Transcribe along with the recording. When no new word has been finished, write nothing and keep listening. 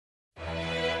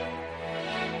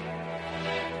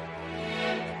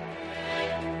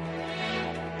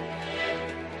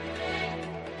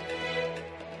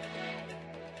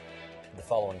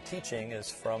following teaching is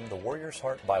from the Warrior's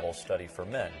Heart Bible Study for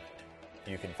Men.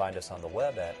 You can find us on the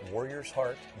web at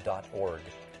warriorsheart.org.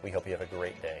 We hope you have a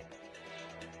great day.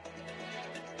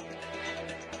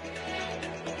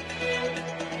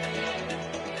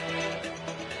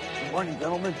 Good morning,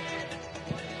 gentlemen.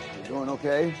 You doing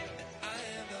okay?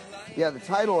 Yeah, the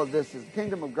title of this is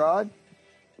Kingdom of God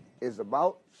is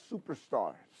about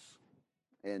superstars.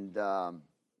 And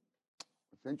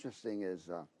what's interesting is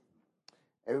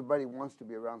everybody wants to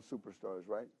be around superstars,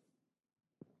 right?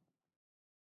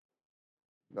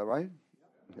 Is that right?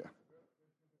 Yeah.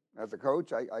 As a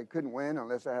coach, I couldn't win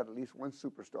unless I had at least one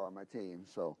superstar on my team.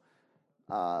 So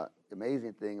the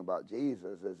amazing thing about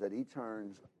Jesus is that he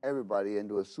turns everybody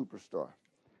into a superstar.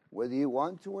 Whether you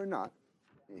want to or not,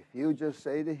 if you just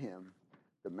say to him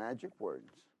the magic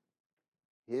words,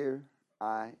 "Here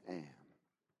I am,"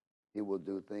 he will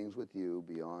do things with you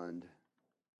beyond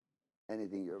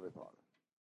anything you ever thought of.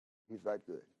 He's that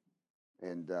good.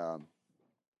 And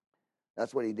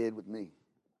that's what he did with me.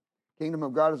 Kingdom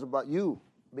of God is about you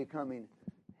becoming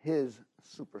his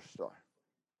superstar.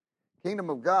 Kingdom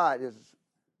of God is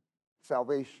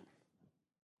salvation.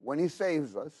 When he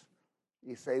saves us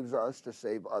to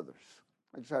save others.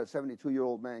 I just had a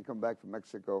 72-year-old man come back from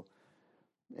Mexico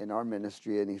in our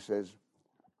ministry, and he says,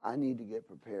 "I need to get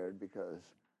prepared because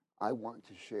I want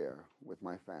to share with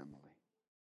my family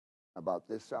about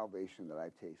this salvation that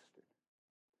I've tasted."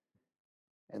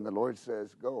 And the Lord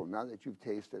says, "Go, now that you've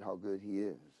tasted how good he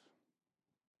is."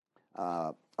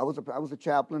 I was a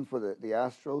chaplain for the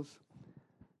Astros,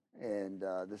 and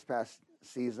this past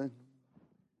season,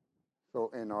 so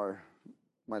in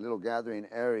my little gathering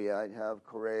area, I'd have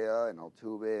Correa and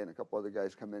Altuve and a couple other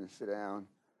guys come in and sit down,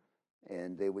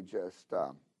 and they would just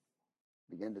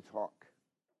begin to talk.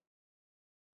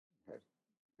 Okay.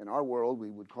 In our world, we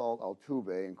would call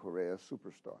Altuve and Correa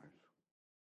superstars.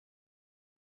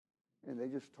 And they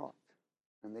just talked.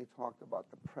 And they talked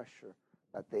about the pressure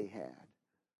that they had.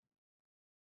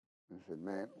 And I said,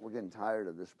 "Man, we're getting tired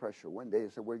of this pressure." One day they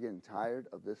said, "We're getting tired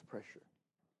of this pressure."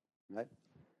 Right?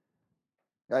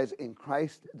 Guys, in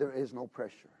Christ, there is no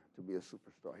pressure to be a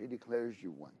superstar. He declares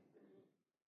you one.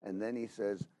 And then he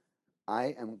says,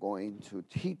 "I am going to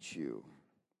teach you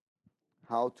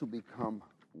how to become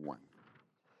one."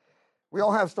 We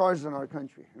all have stars in our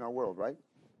country, in our world, right?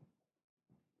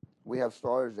 We have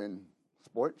stars in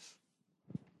sports.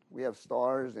 We have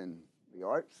stars in the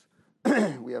arts.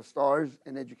 We have stars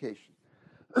in education.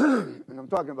 And I'm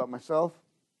talking about myself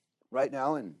right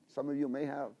now, and some of you may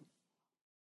have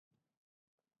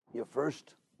your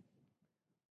first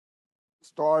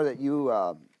star that you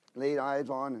laid eyes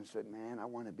on and said, "Man, I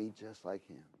want to be just like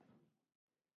him."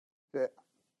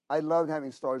 I loved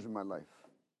having stars in my life.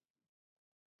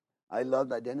 I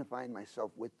loved identifying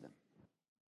myself with them.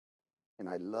 And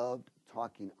I loved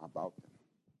talking about them.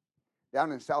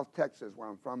 Down in South Texas, where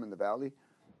I'm from in the valley,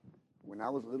 when I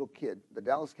was a little kid, the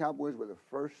Dallas Cowboys were the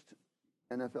first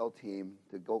NFL team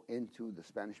to go into the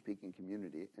Spanish-speaking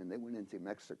community, and they went into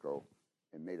Mexico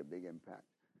and made a big impact.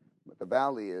 But the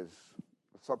valley is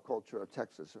a subculture of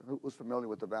Texas. Who's familiar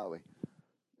with the valley?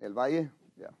 El Valle?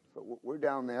 Yeah. So we're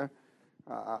down there.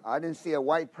 I didn't see a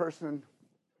white person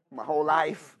my whole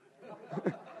life.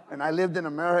 And I lived in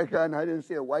America, and I didn't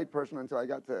see a white person until I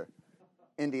got to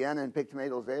Indiana and picked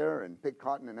tomatoes there and picked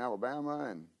cotton in Alabama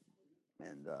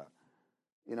and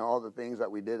all the things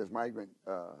that we did as a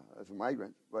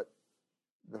migrant. But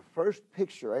the first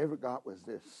picture I ever got was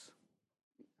this.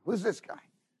 Who's this guy?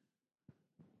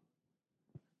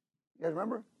 You guys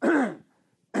remember?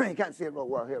 You can't see it real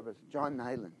well here, but it's John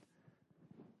Nyland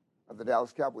of the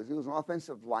Dallas Cowboys. He was an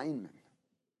offensive lineman.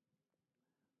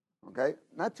 Okay?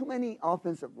 Not too many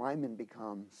offensive linemen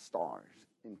become stars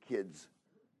in kids'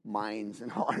 minds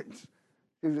and hearts.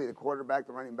 Usually the quarterback,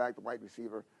 the running back, the wide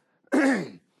receiver.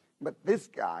 But this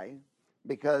guy,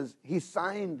 because he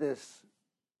signed this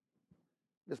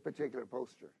particular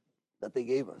poster that they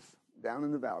gave us down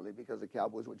in the valley because the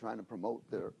Cowboys were trying to promote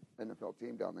their NFL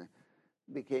team down there,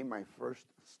 became my first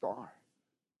star.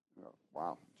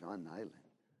 Wow, John Nyland.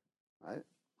 I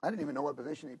didn't even know what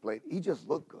position he played. He just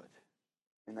looked good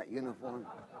in that uniform.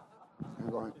 I'm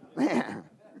going, man.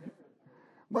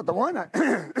 But the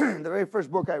very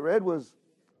first book I read was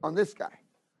on this guy.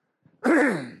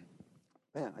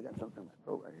 Man, I got something in my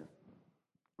throat right here.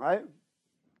 Right?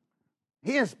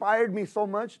 He inspired me so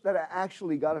much that I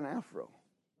actually got an afro.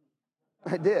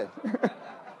 I did.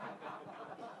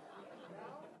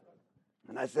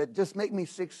 And I said, "Just make me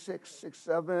 6'6",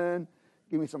 6'7",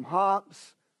 give me some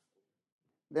hops."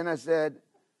 Then I said,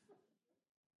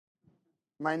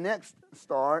 my next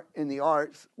star in the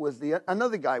arts was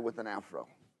another guy with an afro.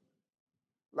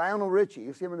 Lionel Richie,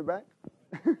 you see him in the back?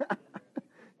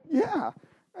 Yeah,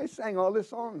 I sang all his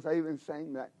songs. I even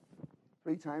sang that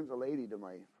 3 Times a Lady to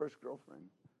my first girlfriend.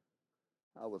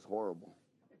 That was horrible.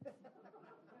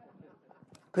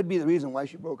 Could be the reason why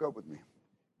she broke up with me.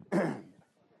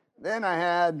 Then I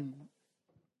had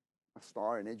a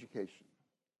star in education.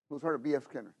 Who's heard of B.F.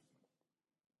 Skinner?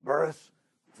 Burris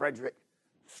Frederick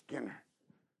Skinner,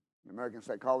 an American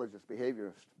psychologist,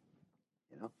 behaviorist.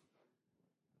 You know,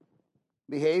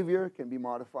 behavior can be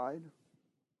modified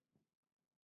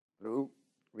through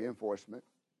reinforcement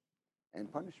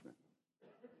and punishment.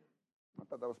 I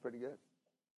thought that was pretty good.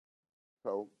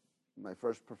 So my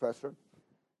first professor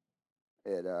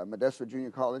at Modesto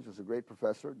Junior College was a great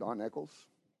professor, Don Eccles.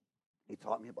 He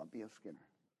taught me about B.F. Skinner.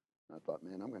 And I thought,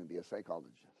 man, I'm going to be a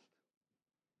psychologist.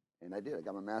 And I did. I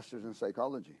got my master's in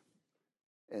psychology.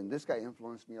 And this guy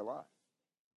influenced me a lot.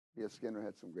 B.F. Skinner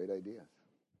had some great ideas.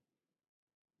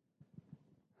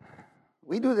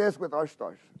 We do this with our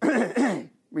stars.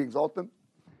 We exalt them,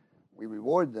 we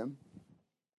reward them,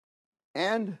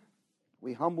 and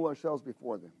we humble ourselves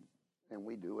before them. And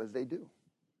we do as they do.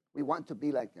 We want to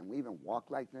be like them. We even walk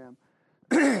like them.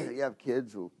 You have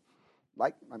kids who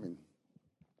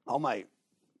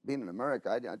being in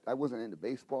America, I wasn't into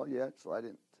baseball yet, so I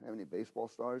didn't have any baseball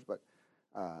stars, but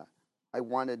I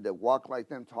wanted to walk like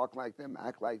them, talk like them,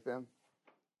 act like them,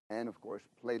 and, of course,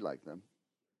 play like them.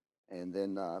 And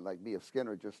then, like B.F.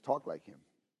 Skinner, just talk like him.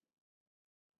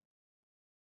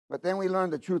 But then we learn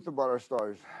the truth about our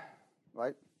stars,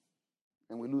 right?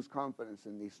 And we lose confidence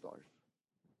in these stars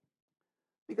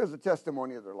because the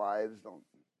testimony of their lives don't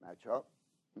match up.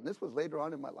 And this was later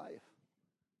on in my life.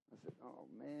 I said, oh,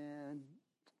 man,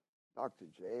 Dr.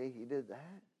 J, he did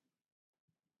that.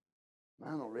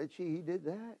 Lionel Richie, he did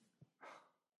that.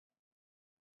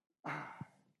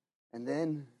 And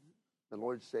then the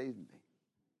Lord saved me.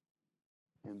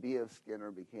 And B.F. Skinner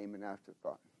became an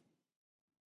afterthought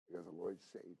because the Lord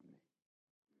saved me.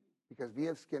 Because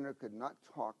B.F. Skinner could not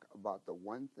talk about the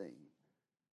one thing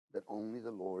that only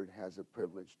the Lord has a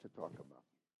privilege to talk about.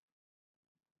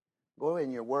 Go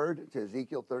in your word to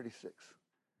Ezekiel 36.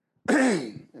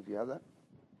 If you have that.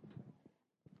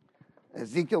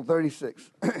 Ezekiel 36.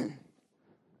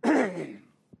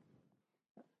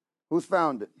 Who's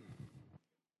found it?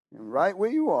 And right where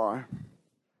you are,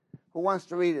 who wants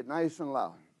to read it nice and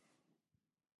loud?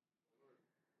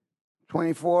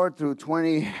 24 through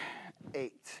 28.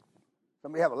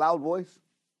 Somebody have a loud voice?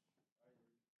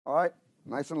 All right,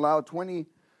 nice and loud,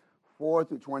 24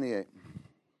 through 28.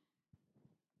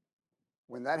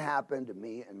 When that happened to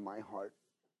me in my heart,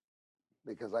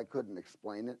 because I couldn't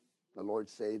explain it, the Lord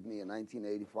saved me in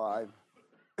 1985,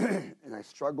 and I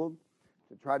struggled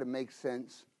to try to make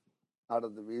sense out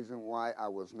of the reason why I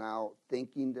was now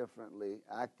thinking differently,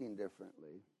 acting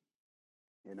differently,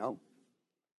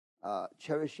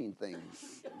 cherishing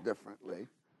things differently.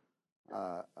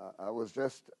 I was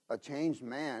just a changed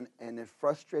man, and it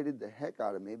frustrated the heck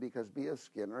out of me because B.F.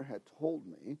 Skinner had told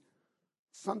me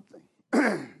something.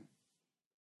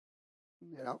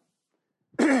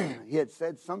 He had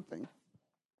said something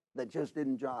that just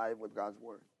didn't jive with God's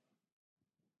word.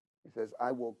 He says,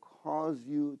 I will cause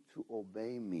you to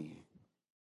obey me.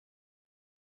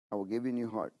 I will give you a new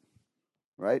heart,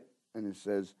 right? And it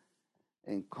says,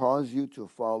 and cause you to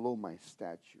follow my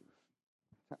statutes.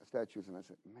 And I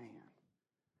said, man,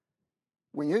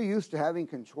 when you're used to having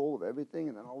control of everything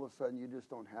and then all of a sudden you just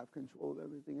don't have control of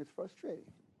everything, it's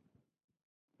frustrating.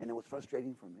 And it was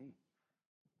frustrating for me.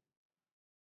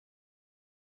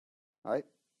 Right?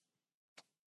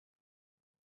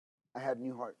 I had a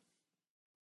new heart.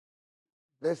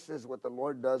 This is what the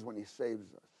Lord does when he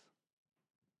saves us.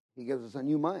 He gives us a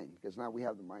new mind because now we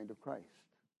have the mind of Christ.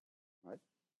 Right?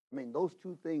 I mean, those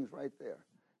two things right there.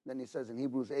 Then he says in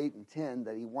Hebrews 8 and 10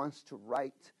 that he wants to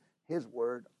write his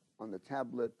word on the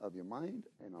tablet of your mind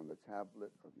and on the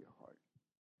tablet of your heart.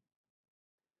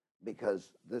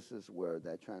 Because this is where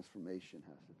that transformation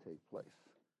has to take place.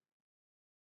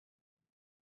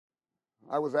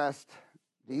 I was asked,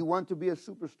 do you want to be a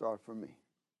superstar for me?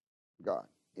 God,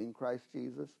 in Christ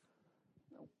Jesus.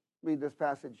 Read this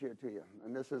passage here to you.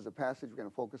 And this is the passage we're going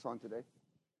to focus on today.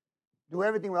 Do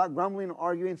everything without grumbling or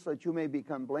arguing so that you may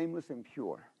become blameless and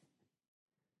pure.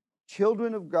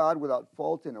 Children of God without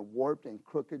fault in a warped and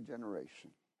crooked generation.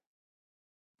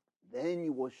 Then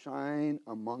you will shine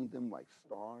among them like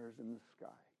stars in the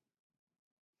sky.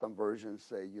 Some versions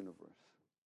say universe.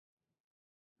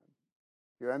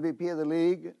 You're MVP of the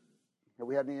league. Have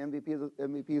we had any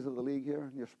MVPs of the league here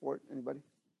in your sport? Anybody?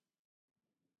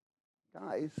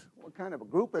 Guys, what kind of a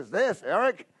group is this,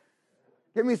 Eric?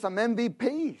 Give me some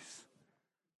MVPs.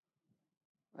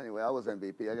 Anyway, I was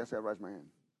MVP. I guess I raised my hand.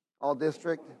 All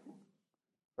district.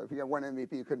 But if you got one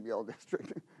MVP, you couldn't be all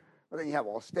district. But then you have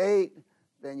all state.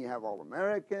 Then you have all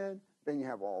American. Then you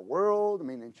have all world. I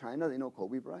mean, in China, they know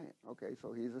Kobe Bryant. Okay,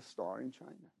 so he's a star in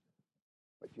China.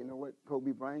 But you know what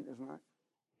Kobe Bryant is not?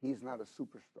 He's not a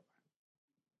superstar.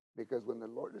 Because when the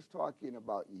Lord is talking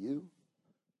about you,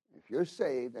 if you're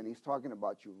saved and he's talking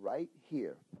about you right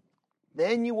here,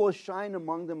 then you will shine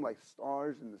among them like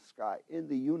stars in the sky, in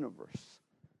the universe.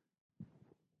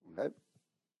 Okay?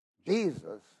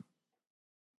 Jesus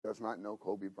does not know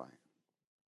Kobe Bryant.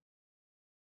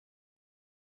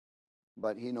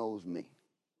 But he knows me.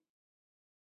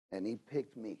 And he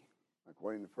picked me,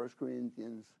 according to 1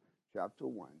 Corinthians chapter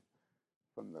 1,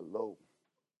 from the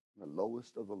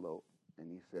lowest of the low.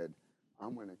 And he said,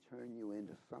 I'm going to turn you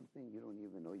into something you don't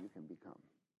even know you can become.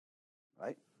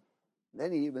 Right?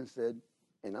 Then he even said,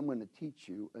 and I'm going to teach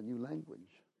you a new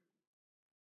language.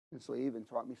 And so he even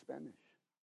taught me Spanish.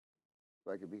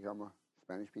 So I could become a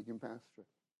Spanish-speaking pastor.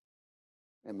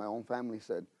 And my own family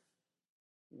said,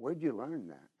 where'd you learn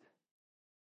that?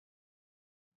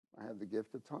 I have the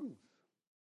gift of tongues.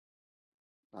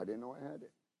 I didn't know I had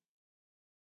it.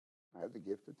 I have the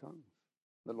gift of tongues.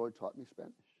 The Lord taught me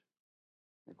Spanish,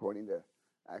 according to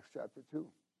Acts chapter 2.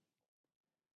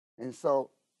 And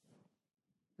so,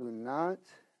 do not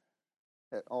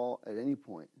at any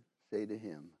point, say to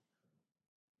him,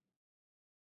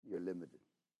 you're limited.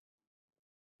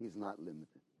 He's not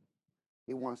limited.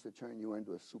 He wants to turn you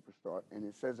into a superstar. And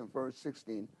it says in verse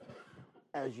 16,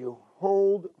 as you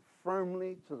hold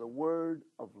firmly to the word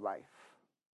of life.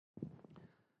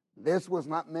 This was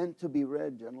not meant to be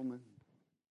read, gentlemen.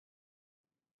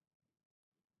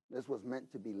 This was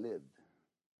meant to be lived.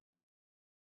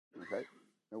 Okay?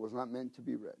 It was not meant to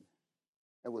be read.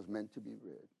 It was meant to be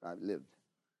lived.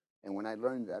 And when I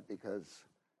learned that, because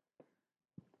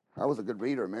I was a good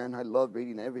reader, man. I loved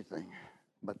reading everything.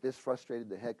 But this frustrated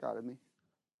the heck out of me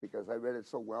because I read it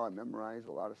so well. I memorized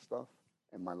a lot of stuff,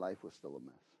 and my life was still a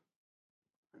mess.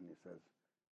 And he says,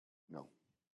 no.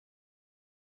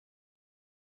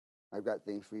 I've got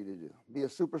things for you to do. Be a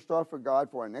superstar for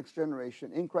God for our next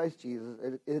generation in Christ Jesus.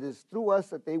 It is through us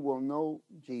that they will know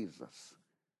Jesus.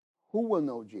 Who will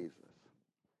know Jesus?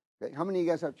 Okay. How many of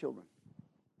you guys have children?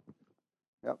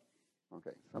 Yep.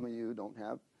 Okay. Some of you don't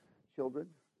have children,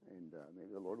 and maybe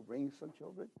the Lord will bring you some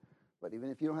children. But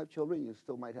even if you don't have children, you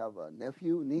still might have a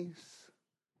nephew, niece.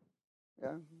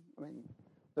 Yeah. I mean,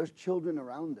 there's children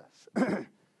around us.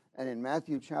 And in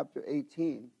Matthew chapter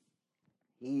 18,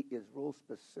 he is real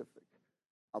specific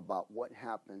about what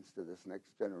happens to this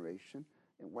next generation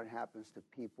and what happens to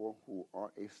people who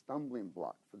are a stumbling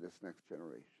block for this next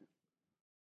generation.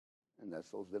 And that's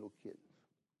those little kids.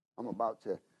 I'm about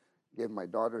to give my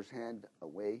daughter's hand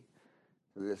away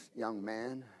to this young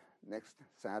man next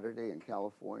Saturday in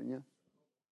California.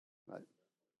 Right?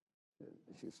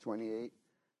 She's 28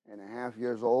 and a half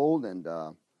years old, and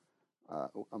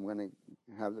I'm going to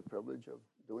have the privilege of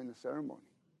doing the ceremony.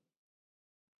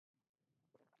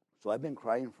 So I've been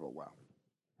crying for a while.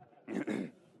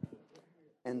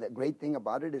 And the great thing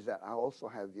about it is that I also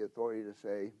have the authority to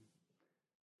say,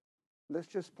 let's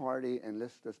just party and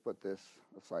let's just put this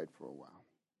aside for a while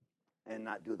and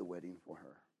not do the wedding for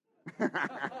her.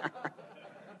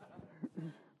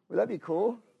 Would that be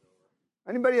cool?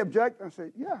 Anybody object? I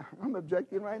say, yeah, I'm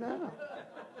objecting right now.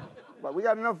 But we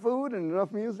got enough food and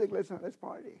enough music. Let's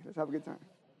party. Let's have a good time.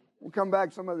 We'll come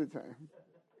back some other time.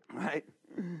 Right?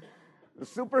 The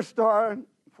superstar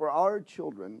for our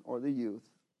children or the youth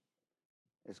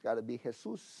has got to be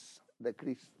Jesus de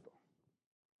Cristo.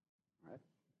 Right?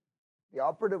 The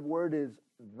operative word is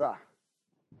the.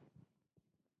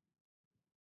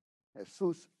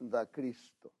 Jesús de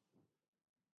Cristo.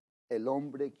 El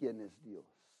hombre quien es Dios.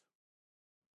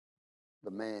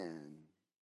 The man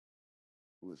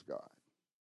who is God.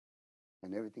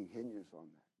 And everything hinges on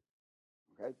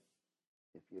that. Okay?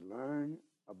 If you learn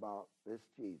about this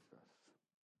Jesus,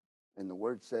 and the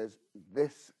word says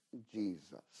this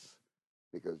Jesus,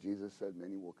 because Jesus said,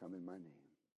 many will come in my name.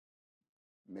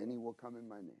 Many will come in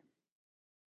my name.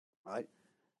 All right?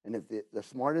 And if the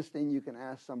smartest thing you can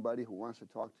ask somebody who wants to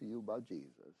talk to you about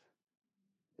Jesus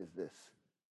is this: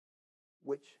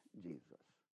 which Jesus?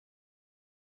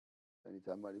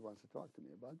 Anytime somebody wants to talk to me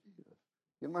about Jesus.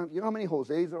 You know how many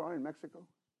Jose's there are in Mexico?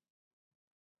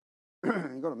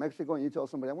 You go to Mexico and you tell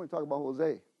somebody, I want to talk about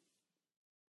Jose.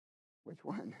 Which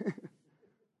one?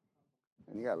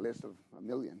 And you got a list of 1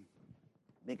 million.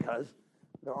 Because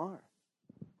there are.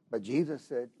 But Jesus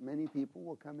said, many people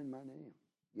will come in my name.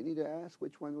 You need to ask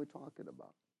which one we're talking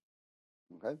about.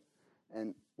 Okay?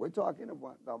 And we're talking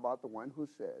about the one who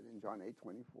said in John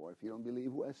 8:24, if you don't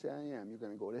believe who I say I am, you're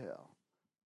going to go to hell,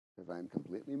 because I'm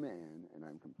completely man and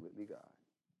I'm completely God.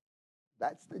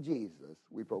 That's the Jesus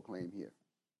we proclaim here.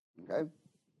 Okay?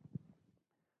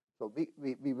 So be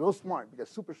real smart, because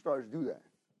superstars do that.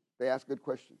 They ask good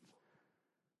questions.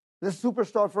 This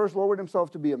superstar first lowered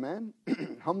himself to be a man,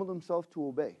 humbled himself to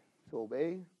obey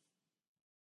to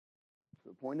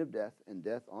the point of death, and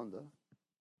death on the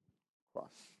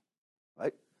cross.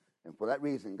 Right? And for that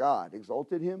reason, God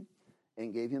exalted him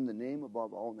and gave him the name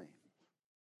above all names.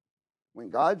 When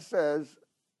God says,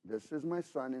 this is my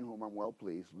son in whom I'm well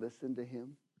pleased, listen to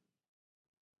him.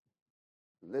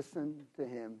 Listen to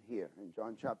him here. In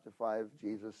John chapter 5,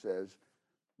 Jesus says,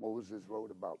 Moses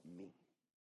wrote about me.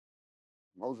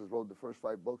 Moses wrote the first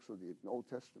 5 books of the Old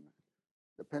Testament.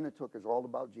 The Pentateuch is all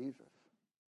about Jesus.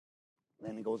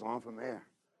 Then he goes on from there.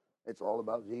 It's all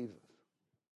about Jesus.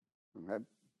 Okay?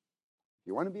 If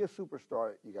you want to be a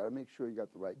superstar, you got to make sure you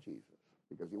got the right Jesus,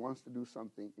 because he wants to do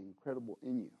something incredible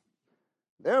in you.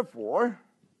 Therefore,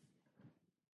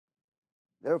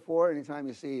 anytime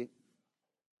you see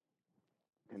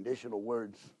conditional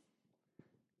words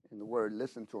in the word,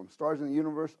 listen to them. Stars in the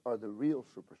universe are the real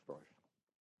superstars.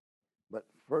 But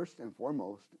first and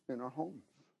foremost, in our homes.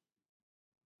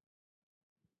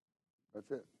 That's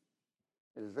it.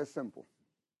 It is this simple.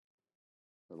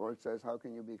 The Lord says, how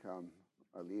can you become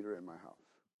a leader in my house?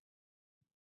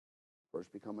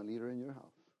 First, become a leader in your house.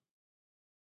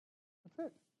 That's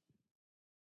it.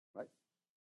 Right?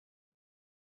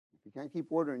 If you can't keep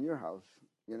order in your house,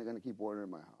 you're not going to keep order in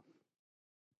my house.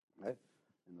 Right?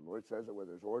 And the Lord says that where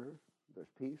there's order, there's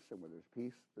peace, and where there's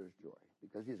peace, there's joy.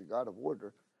 Because he's a God of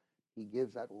order, he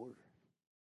gives that order.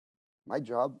 My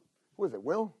job, who is it,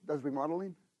 Will? Does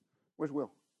remodeling? Where's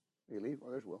Will? Did he leave?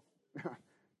 Oh, there's Will.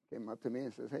 Came up to me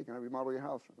and says, hey, can I remodel your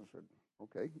house? I said,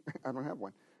 okay. I don't have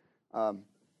one.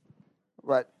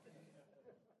 But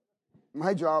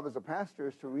my job as a pastor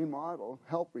is to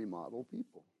help remodel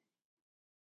people.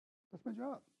 That's my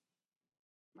job.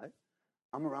 Right?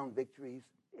 I'm around victories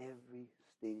every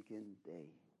stinking day.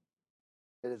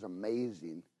 It is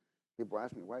amazing. People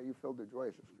ask me, why are you filled with joy?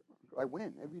 I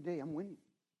win. Every day I'm winning.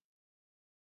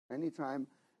 Anytime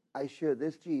I share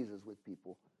this Jesus with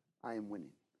people, I am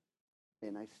winning.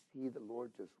 And I see the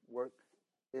Lord just work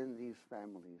in these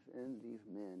families, in these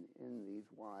men, in these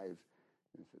wives.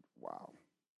 And I said, wow.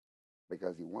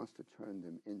 Because he wants to turn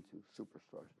them into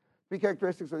superstars. 3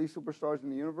 characteristics of these superstars in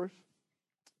the universe.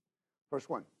 First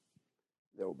one,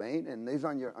 they're obeying. And these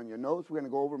on your notes, we're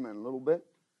going to go over them in a little bit.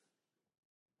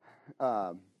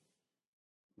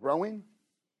 Growing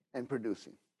and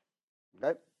producing.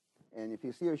 Okay? And if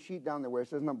you see a sheet down there where it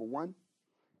says number 1,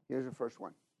 here's the first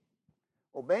one.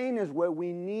 Obeying is where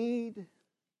we need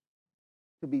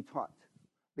to be taught.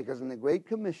 Because in the Great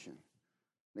Commission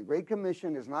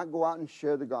is not go out and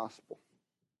share the gospel.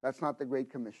 That's not the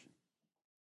Great Commission.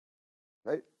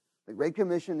 Right? The Great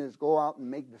Commission is go out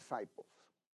and make disciples.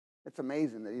 It's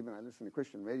amazing that even I listen to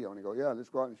Christian radio and I go, yeah, let's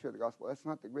go out and share the gospel. That's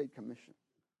not the Great Commission.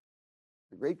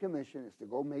 The Great Commission is to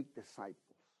go make disciples.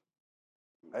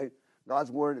 Right?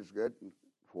 God's word is good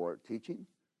for teaching,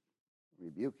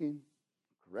 rebuking,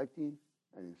 correcting,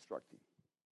 and instructing.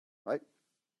 Right?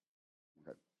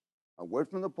 Okay. A word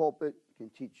from the pulpit can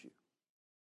teach you,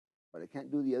 but it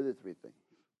can't do the other 3 things.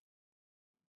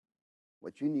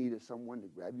 What you need is someone to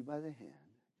grab you by the hand,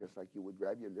 just like you would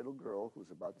grab your little girl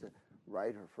who's about to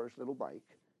ride her first little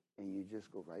bike, and you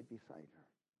just go right beside her.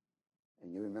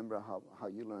 And you remember how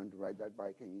you learned to ride that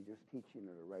bike, and you're just teaching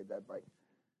her to ride that bike.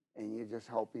 And you're just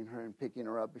helping her and picking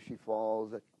her up if she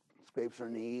falls, scrapes her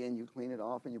knee, and you clean it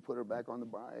off, and you put her back on the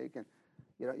bike. And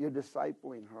you're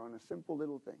discipling her on a simple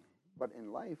little thing. But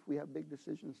in life, we have big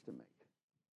decisions to make.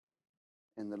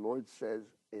 And the Lord says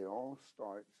it all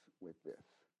starts with this.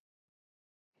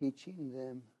 Teaching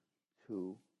them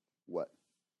to what?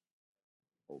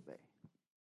 Obey.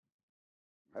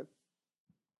 Right?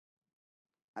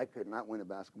 I could not win a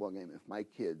basketball game if my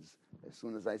kids, as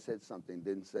soon as I said something,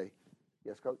 didn't say,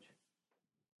 yes, coach.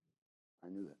 I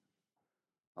knew that.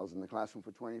 I was in the classroom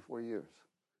for 24 years.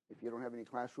 If you don't have any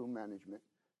classroom management,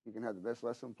 you can have the best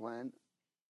lesson plan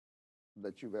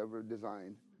that you've ever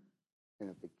designed. And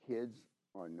if the kids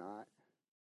are not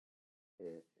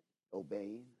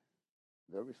obeying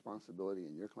their responsibility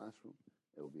in your classroom,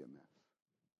 it will be a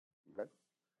mess. Okay?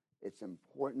 It's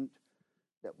important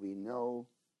that we know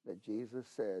that Jesus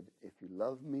said, if you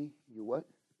love me, you what?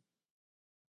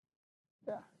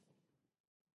 Yeah.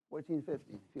 14:15.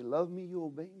 If you love me, you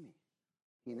obey me.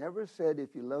 He never said,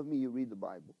 if you love me, you read the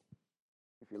Bible.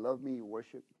 If you love me, you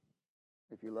worship.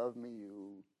 If you love me,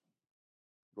 you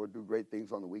Go do great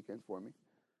things on the weekends for me.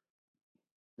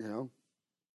 You know,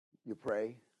 you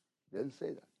pray. It didn't say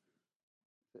that.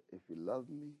 If you love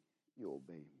me, you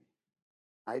obey me.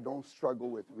 I don't struggle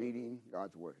with reading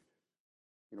God's word.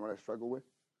 You know what I struggle with?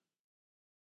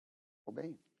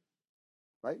 Obeying.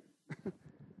 Right?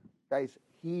 Guys,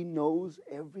 he knows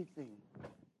everything.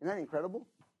 Isn't that incredible?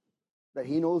 That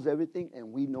he knows everything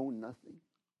and we know nothing.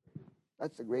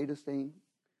 That's the greatest thing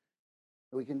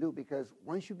that we can do, because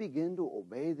once you begin to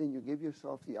obey, then you give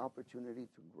yourself the opportunity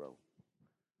to grow.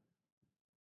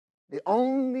 The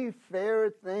only fair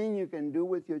thing you can do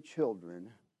with your children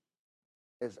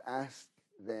is ask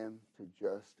them to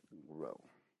just grow.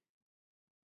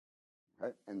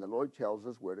 Right? And the Lord tells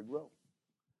us where to grow.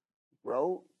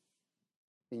 Grow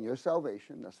in your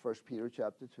salvation. That's 1 Peter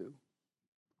chapter 2.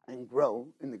 And grow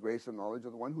in the grace and knowledge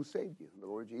of the one who saved you, the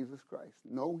Lord Jesus Christ.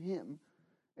 Know him.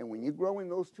 And when you grow in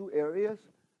those two areas,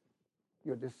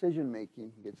 your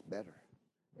decision-making gets better.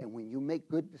 And when you make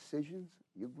good decisions,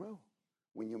 you grow.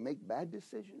 When you make bad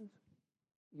decisions,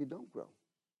 you don't grow.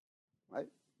 Right?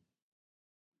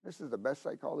 This is the best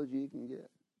psychology you can get.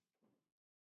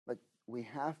 But we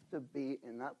have to be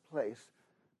in that place.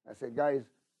 I said, guys,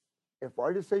 if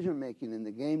our decision-making in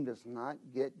the game does not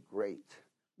get great,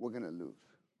 we're going to lose.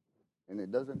 And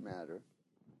it doesn't matter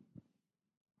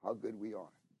how good we are.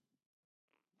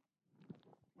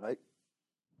 Right?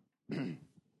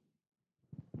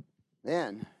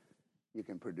 Then you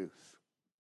can produce.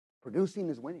 Producing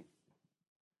is winning.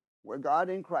 Where God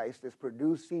in Christ is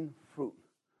producing fruit.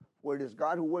 Where it is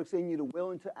God who works in you to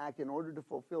will and to act in order to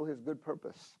fulfill his good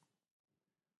purpose.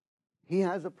 He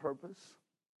has a purpose,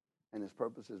 and his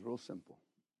purpose is real simple.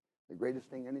 The greatest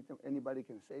thing anybody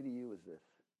can say to you is this: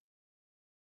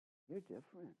 you're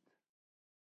different.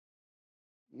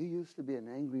 You used to be an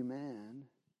angry man,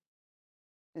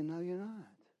 and now you're not.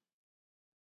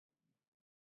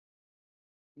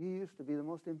 You used to be the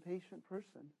most impatient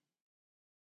person,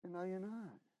 and now you're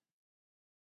not.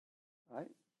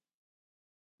 Right?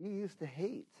 You used to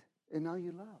hate, and now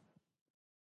you love.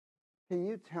 Can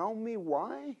you tell me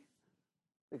why?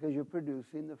 Because you're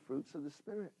producing the fruits of the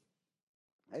Spirit.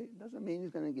 Right? It doesn't mean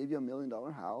he's going to give you $1 million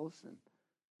house. And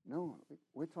no,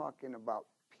 we're talking about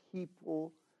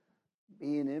people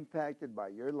being impacted by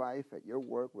your life at your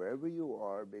work, wherever you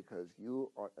are, because you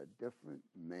are a different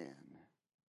man.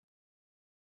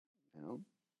 You know?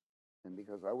 And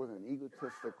because I was an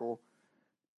egotistical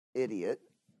idiot,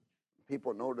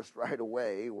 people noticed right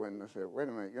away when they said, wait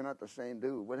a minute, you're not the same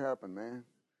dude. What happened, man?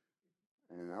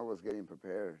 And I was getting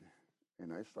prepared.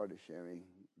 And I started sharing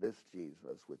this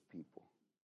Jesus with people.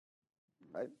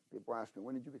 Right? People ask me,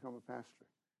 when did you become a pastor?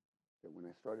 That when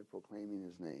I started proclaiming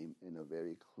his name in a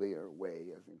very clear way,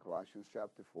 as in Colossians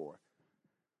chapter 4,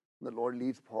 the Lord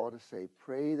leads Paul to say,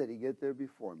 pray that he get there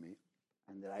before me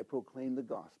and that I proclaim the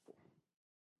gospel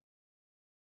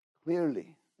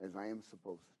clearly as I am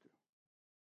supposed to.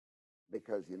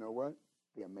 Because you know what?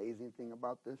 The amazing thing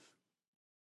about this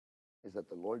is that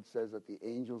the Lord says that the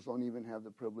angels don't even have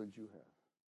the privilege you have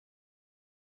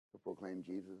to proclaim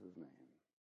Jesus' name.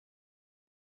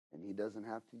 And he doesn't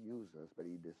have to use us, but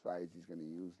he decides he's going to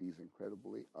use these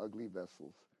incredibly ugly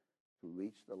vessels to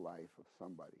reach the life of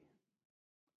somebody.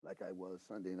 Like I was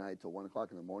Sunday night till 1 o'clock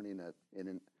in the morning at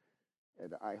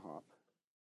IHOP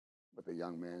with a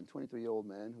young man, 23-year-old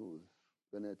man who was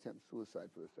going to attempt suicide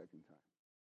for the second time.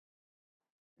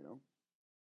 You know?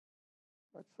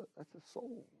 That's a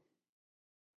soul.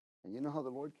 And you know how the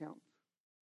Lord counts?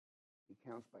 He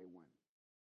counts by one.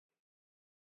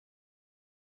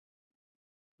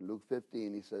 Luke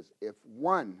 15, he says, if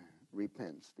one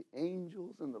repents, the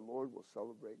angels and the Lord will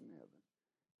celebrate in heaven.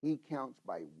 He counts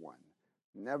by one.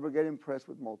 Never get impressed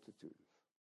with multitudes.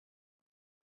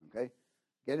 Okay?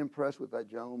 Get impressed with that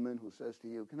gentleman who says to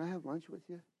you, can I have lunch with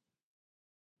you?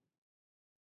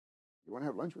 You want to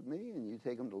have lunch with me? And you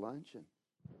take him to lunch and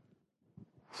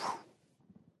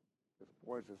just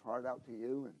pours his heart out to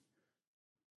you, and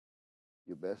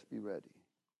you best be ready.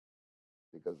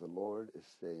 Because the Lord is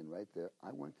saying right there,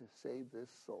 I want to save this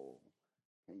soul.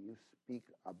 Can you speak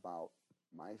about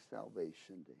my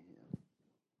salvation to him?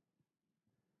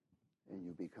 And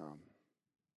you become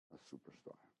a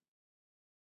superstar.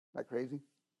 Isn't that crazy?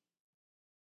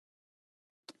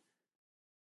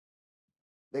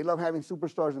 They love having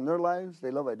superstars in their lives.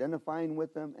 They love identifying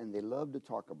with them, and they love to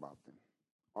talk about them.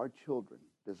 Our children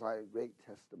desire great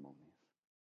testimonies.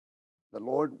 The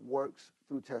Lord works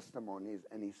through testimonies,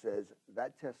 and he says,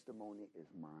 that testimony is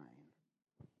mine.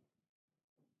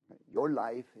 Your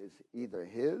life is either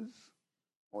his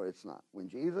or it's not. When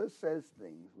Jesus says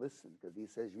things, listen, because he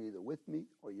says you're either with me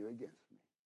or you're against me.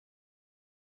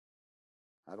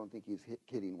 I don't think he's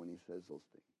kidding when he says those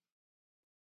things.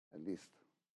 At least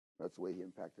that's the way he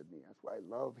impacted me. That's why I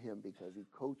love him, because he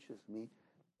coaches me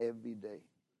every day.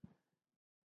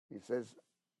 He says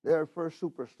their first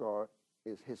superstar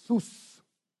is Jesus,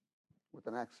 with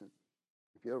an accent.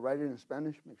 If you write it in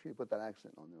Spanish, make sure you put that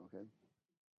accent on there, okay?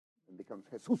 It becomes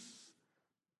Jesus.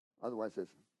 Otherwise,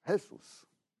 it's Jesus.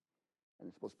 And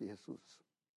it's supposed to be Jesus.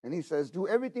 And he says, do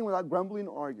everything without grumbling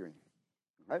or arguing.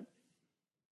 Right?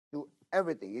 Do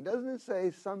everything. He doesn't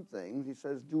say some things. He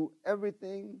says, do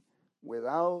everything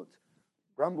without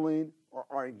grumbling or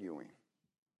arguing.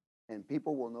 And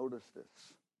people will notice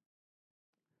this.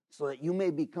 So that you may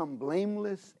become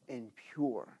blameless and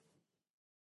pure.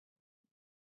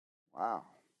 Wow.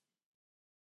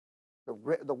 The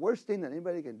worst thing that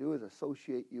anybody can do is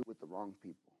associate you with the wrong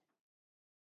people.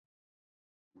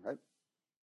 Okay?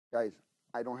 Guys,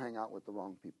 I don't hang out with the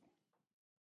wrong people.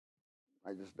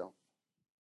 I just don't.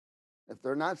 If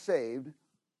they're not saved,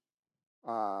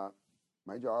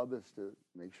 my job is to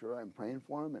make sure I'm praying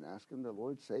for them and asking the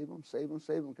Lord, save them,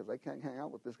 because I can't hang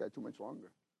out with this guy too much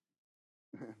longer.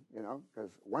 You know,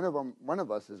 because one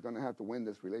of us is going to have to win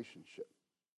this relationship.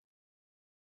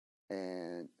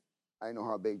 And I know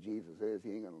how big Jesus is. He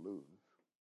ain't going to lose.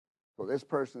 So this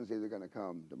person's either going to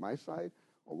come to my side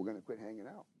or we're going to quit hanging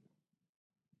out.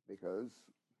 Because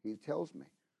he tells me,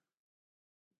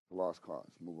 the lost cause,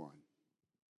 move on.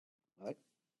 Right?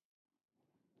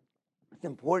 It's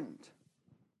important.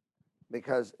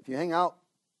 Because if you hang out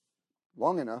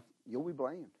long enough, you'll be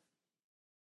blamed.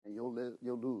 And you'll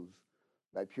lose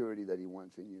that purity that he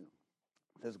wants in you.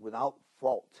 It says, without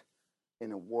fault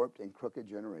in a warped and crooked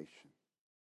generation.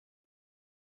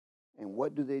 And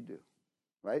what do?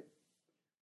 Right?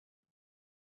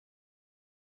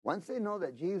 Once they know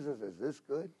that Jesus is this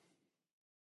good,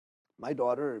 my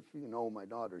daughter, if you know my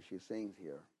daughter, she sings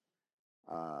here.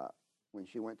 When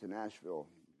she went to Nashville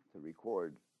to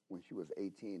record when she was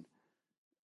 18,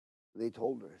 they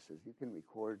told her, says, you can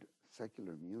record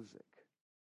secular music.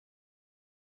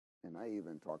 And I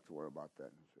even talked to her about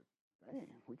that. And I said, dang,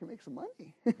 we can make some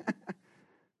money.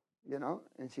 You know?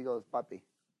 And she goes, Papi,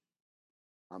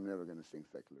 I'm never going to sing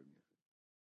secular music.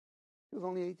 She was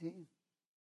only 18.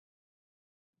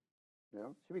 You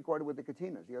know? She recorded with the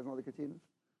Katinas. You guys know the Katinas?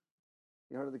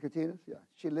 You heard of the Katinas? Yeah.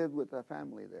 She lived with a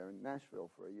family there in Nashville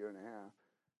for a year and a half,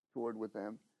 toured with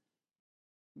them.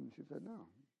 And she said, no,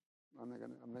 I'm not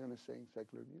gonna sing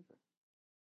secular music.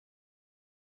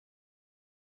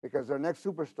 Because their next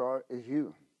superstar is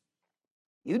you.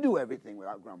 You do everything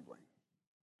without grumbling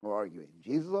or arguing.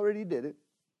 Jesus already did it,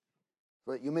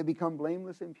 so that you may become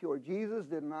blameless and pure. Jesus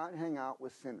did not hang out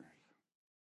with sinners.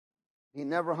 He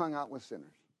never hung out with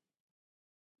sinners.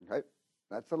 Okay?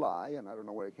 That's a lie, and I don't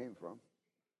know where it came from.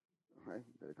 Okay?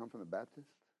 Did it come from the Baptist?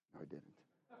 No, it didn't.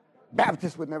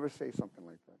 Baptists would never say something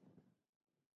like that.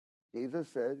 Jesus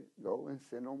said, go and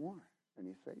sin no more. And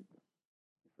he saved them.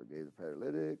 He forgave the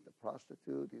paralytic, the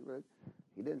prostitute.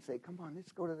 He didn't say, come on,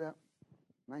 let's go to that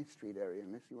 9th Street area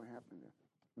and let's see what happens there.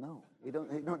 No, he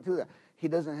don't do that. He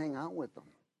doesn't hang out with them.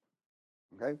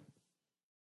 Okay?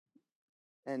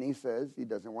 And he says he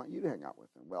doesn't want you to hang out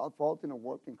with them. Without fault in a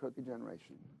warped and crooked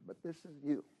generation. But this is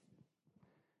you.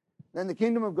 Then the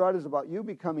kingdom of God is about you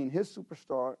becoming his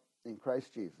superstar in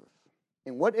Christ Jesus.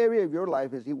 In what area of your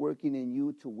life is he working in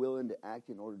you to will and to act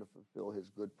in order to fulfill his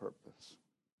good purpose?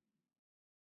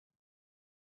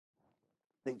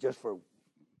 Think just for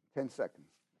 10 seconds.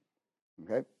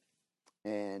 Okay?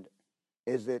 And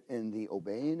is it in the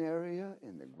obeying area,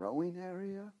 in the growing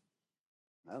area?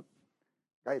 No.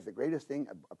 Guys, the greatest thing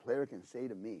a player can say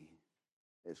to me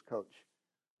is, Coach,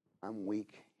 I'm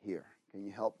weak here. Can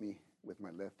you help me with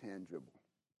my left-hand dribble?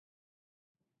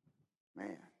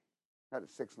 Man, I had a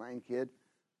 6'9" kid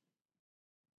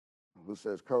who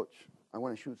says, Coach, I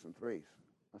want to shoot some threes.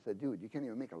 I said, dude, you can't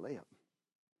even make a layup.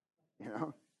 You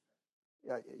know?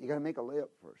 Yeah, you got to make a layup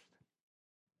first.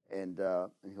 And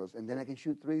he goes, and then I can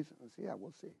shoot threes? I said, yeah,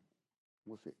 we'll see.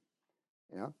 We'll see.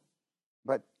 You know?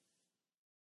 But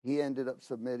he ended up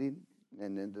submitting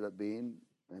and ended up being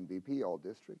MVP, all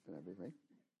district and everything.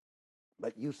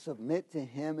 But you submit to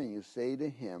him and you say to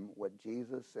him what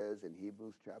Jesus says in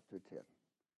Hebrews chapter 10,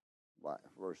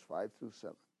 verse 5 through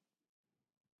 7.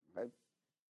 Okay?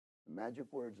 The magic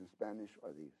words in Spanish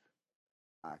are these.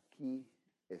 Aquí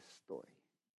estoy.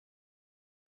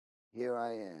 Here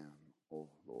I am, O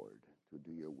Lord, to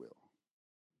do your will.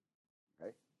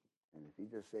 Okay? And if you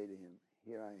just say to him,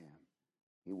 here I am,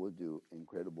 he will do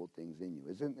incredible things in you.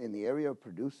 Isn't in the area of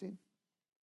producing?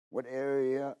 What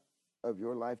area of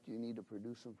your life do you need to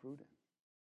produce some fruit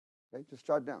in? Okay, just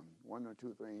jot down 1 or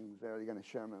 2 things there. You're going to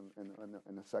share them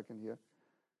in a second here.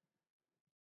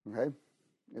 Okay?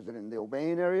 Is it in the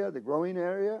obeying area, the growing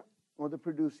area, or the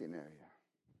producing area?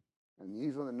 And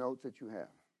these are the notes that you have.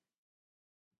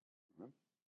 Okay?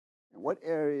 And what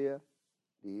area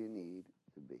do you need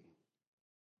to be?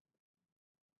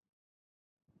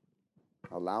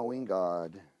 Allowing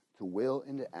God to will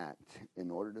and to act in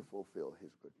order to fulfill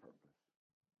his good purpose.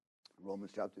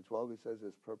 Romans chapter 12, he says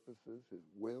his purposes, his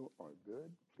will are good,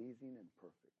 pleasing, and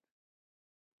perfect.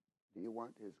 Do you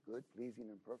want his good, pleasing,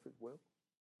 and perfect will?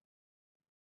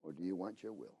 Or do you want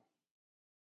your will?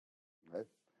 Right?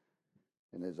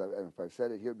 And if I've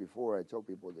said it here before, I tell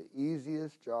people the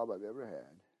easiest job I've ever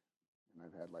had, and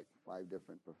I've had like 5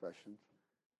 different professions,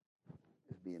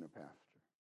 is being a pastor.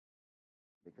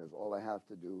 Because all I have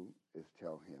to do is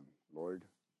tell him, Lord,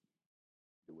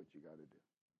 do what you got to do.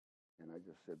 And I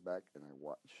just sit back and I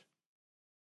watch.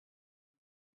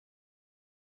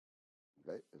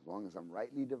 Okay? As long as I'm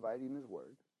rightly dividing his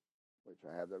word, which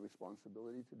I have that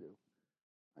responsibility to do,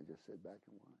 I just sit back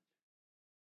and watch.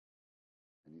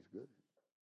 And he's good.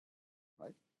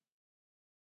 Right?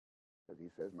 Because he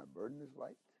says, my burden is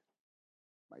light,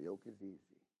 my yoke is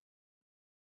easy.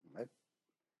 Right?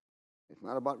 It's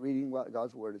not about reading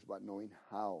God's word, it's about knowing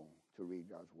how to read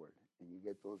God's word. And you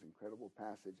get those incredible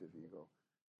passages and you go,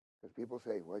 because people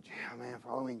say, well, yeah, man,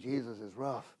 following Jesus is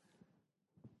rough.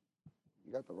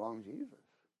 You got the wrong Jesus.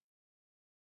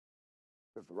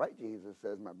 Because the right Jesus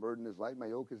says, my burden is light, my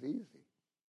yoke is easy.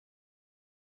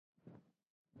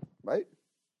 Right?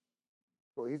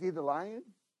 So he's either lying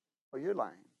or you're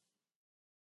lying.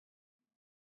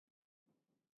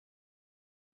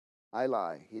 I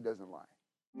lie. He doesn't lie.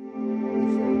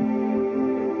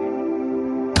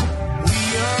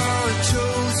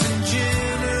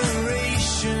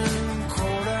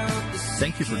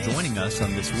 Thank you for joining us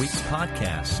on this week's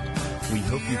podcast. We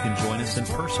hope you can join us in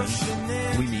person.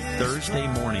 We meet Thursday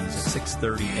mornings at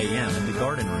 6:30 a.m. in the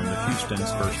Garden Room of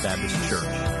Houston's First Baptist Church.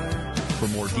 For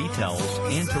more details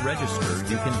and to register,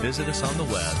 you can visit us on the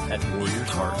web at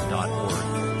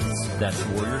warriorsheart.org. That's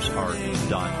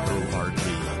warriorsheart.org.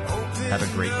 Have a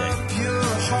great day.